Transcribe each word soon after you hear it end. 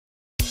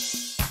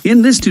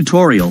In this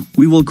tutorial,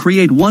 we will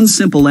create one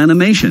simple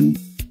animation.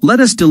 Let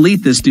us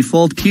delete this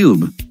default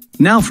cube.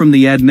 Now from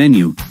the Add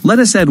menu, let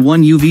us add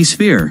one UV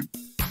sphere.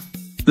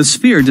 The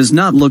sphere does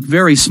not look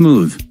very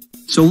smooth,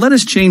 so let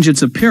us change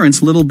its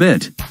appearance little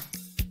bit.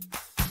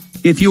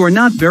 If you are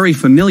not very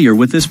familiar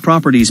with this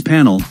properties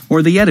panel,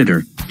 or the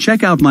editor,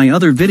 check out my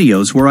other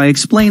videos where I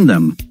explain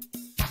them.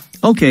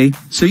 Okay,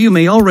 so you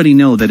may already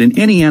know that in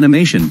any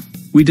animation,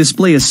 we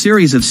display a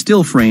series of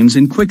still frames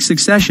in quick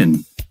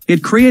succession.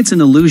 It creates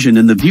an illusion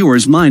in the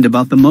viewer's mind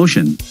about the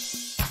motion.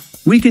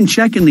 We can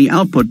check in the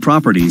output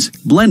properties.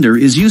 Blender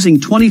is using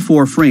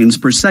 24 frames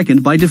per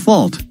second by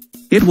default.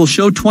 It will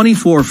show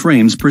 24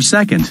 frames per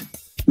second.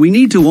 We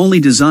need to only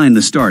design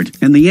the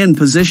start and the end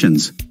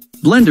positions.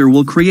 Blender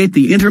will create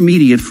the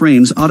intermediate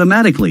frames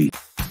automatically.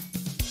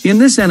 In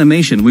this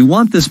animation we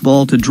want this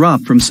ball to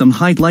drop from some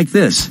height like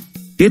this.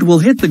 It will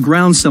hit the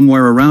ground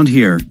somewhere around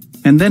here,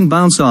 and then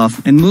bounce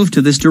off and move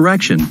to this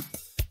direction.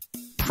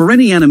 For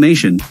any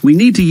animation, we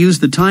need to use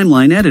the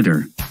timeline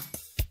editor.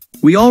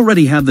 We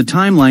already have the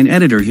timeline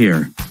editor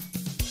here.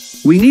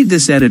 We need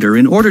this editor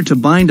in order to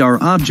bind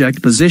our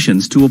object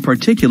positions to a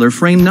particular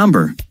frame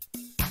number.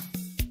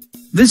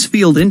 This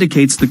field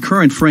indicates the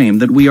current frame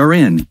that we are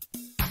in.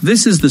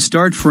 This is the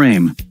start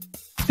frame.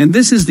 And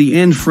this is the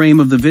end frame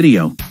of the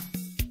video.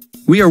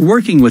 We are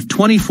working with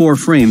 24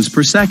 frames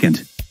per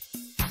second.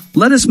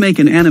 Let us make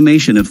an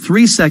animation of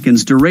 3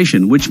 seconds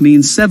duration, which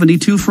means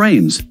 72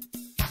 frames.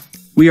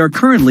 We are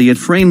currently at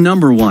frame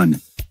number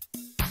 1.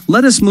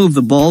 Let us move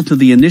the ball to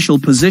the initial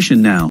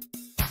position now.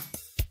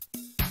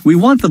 We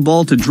want the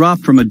ball to drop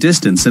from a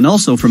distance and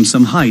also from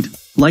some height,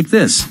 like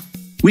this.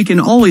 We can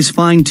always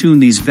fine-tune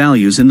these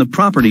values in the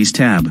Properties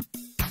tab.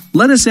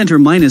 Let us enter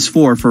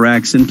 -4 for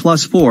X and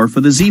 +4 for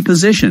the Z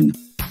position.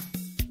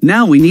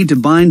 Now we need to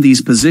bind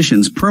these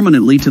positions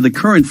permanently to the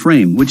current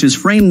frame, which is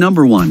frame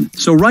number 1,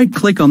 so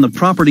right-click on the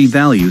property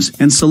values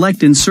and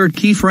select Insert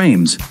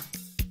Keyframes.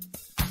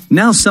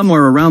 Now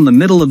somewhere around the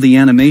middle of the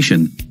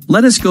animation,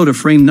 let us go to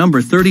frame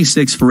number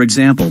 36 for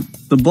example.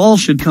 The ball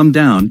should come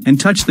down and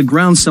touch the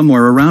ground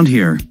somewhere around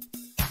here.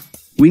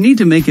 We need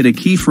to make it a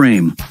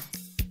keyframe.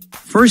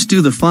 First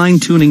do the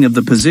fine-tuning of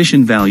the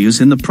position values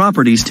in the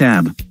Properties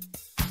tab.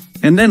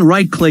 And then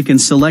right-click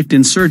and select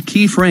Insert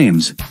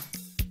Keyframes.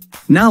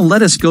 Now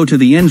let us go to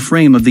the end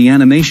frame of the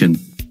animation,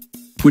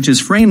 which is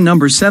frame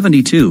number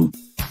 72.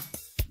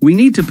 We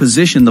need to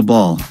position the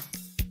ball.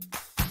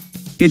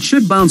 It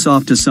should bounce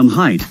off to some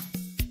height,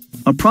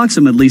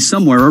 approximately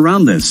somewhere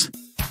around this.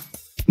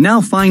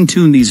 Now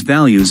fine-tune these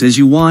values as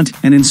you want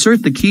and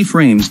insert the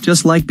keyframes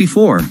just like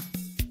before.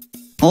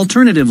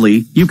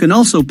 Alternatively, you can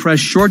also press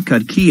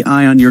shortcut key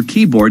I on your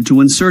keyboard to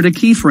insert a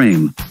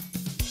keyframe.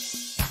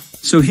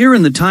 So here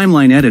in the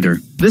timeline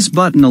editor, this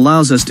button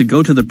allows us to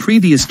go to the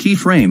previous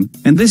keyframe,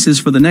 and this is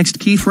for the next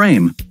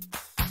keyframe.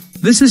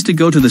 This is to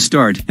go to the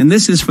start, and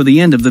this is for the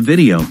end of the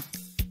video.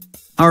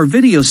 Our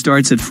video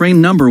starts at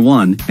frame number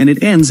 1, and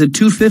it ends at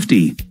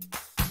 250.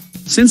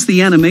 Since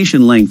the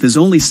animation length is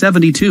only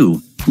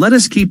 72, let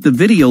us keep the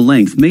video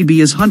length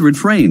maybe as 100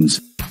 frames.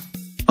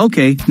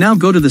 Okay, now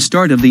go to the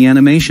start of the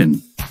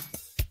animation.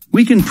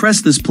 We can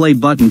press this play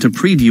button to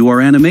preview our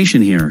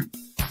animation here.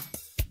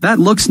 That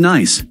looks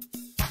nice.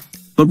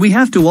 But we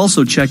have to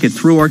also check it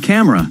through our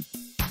camera.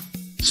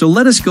 So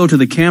let us go to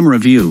the camera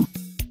view.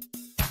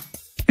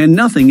 And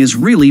nothing is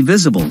really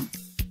visible.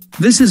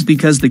 This is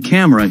because the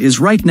camera is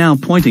right now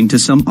pointing to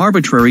some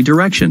arbitrary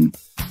direction.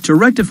 To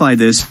rectify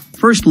this,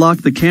 first lock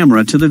the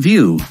camera to the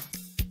view.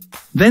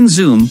 Then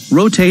zoom,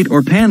 rotate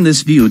or pan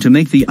this view to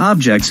make the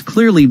objects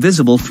clearly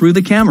visible through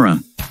the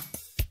camera.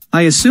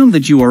 I assume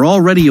that you are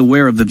already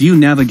aware of the view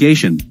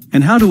navigation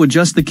and how to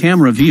adjust the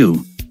camera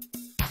view.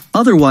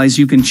 Otherwise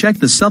you can check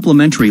the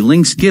supplementary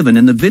links given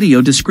in the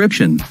video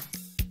description.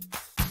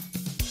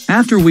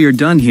 After we are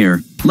done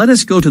here, let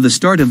us go to the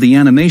start of the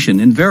animation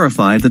and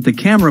verify that the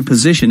camera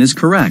position is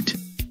correct.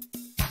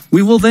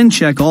 We will then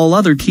check all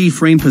other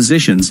keyframe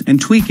positions and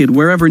tweak it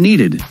wherever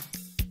needed.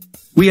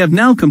 We have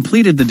now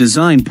completed the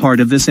design part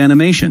of this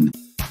animation.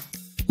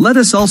 Let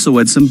us also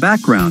add some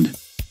background.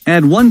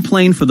 Add one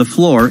plane for the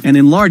floor and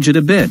enlarge it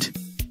a bit.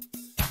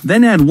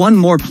 Then add one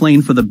more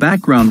plane for the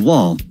background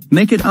wall.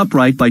 Make it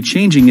upright by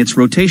changing its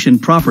rotation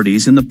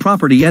properties in the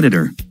property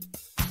editor.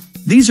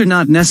 These are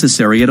not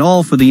necessary at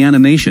all for the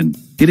animation,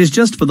 it is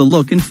just for the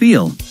look and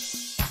feel.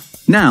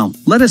 Now,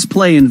 let us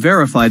play and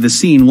verify the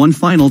scene one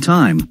final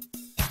time.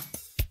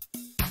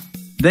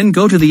 Then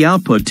go to the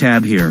Output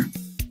tab here.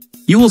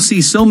 You will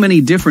see so many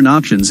different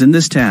options in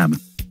this tab.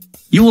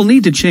 You will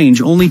need to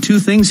change only 2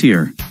 things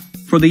here.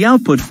 For the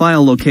output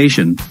file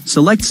location,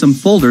 select some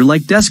folder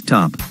like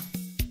desktop.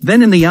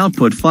 Then in the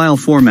output file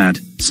format,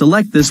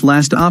 select this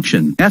last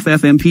option,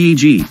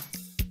 FFmpeg.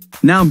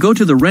 Now go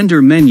to the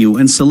render menu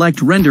and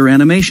select render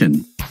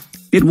animation.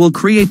 It will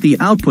create the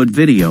output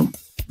video.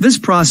 This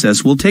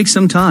process will take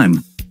some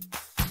time.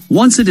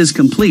 Once it is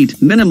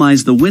complete,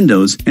 minimize the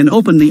windows and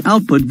open the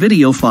output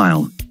video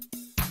file.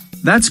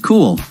 That's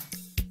cool.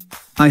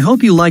 I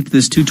hope you liked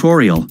this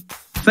tutorial.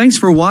 Thanks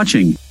for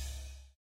watching.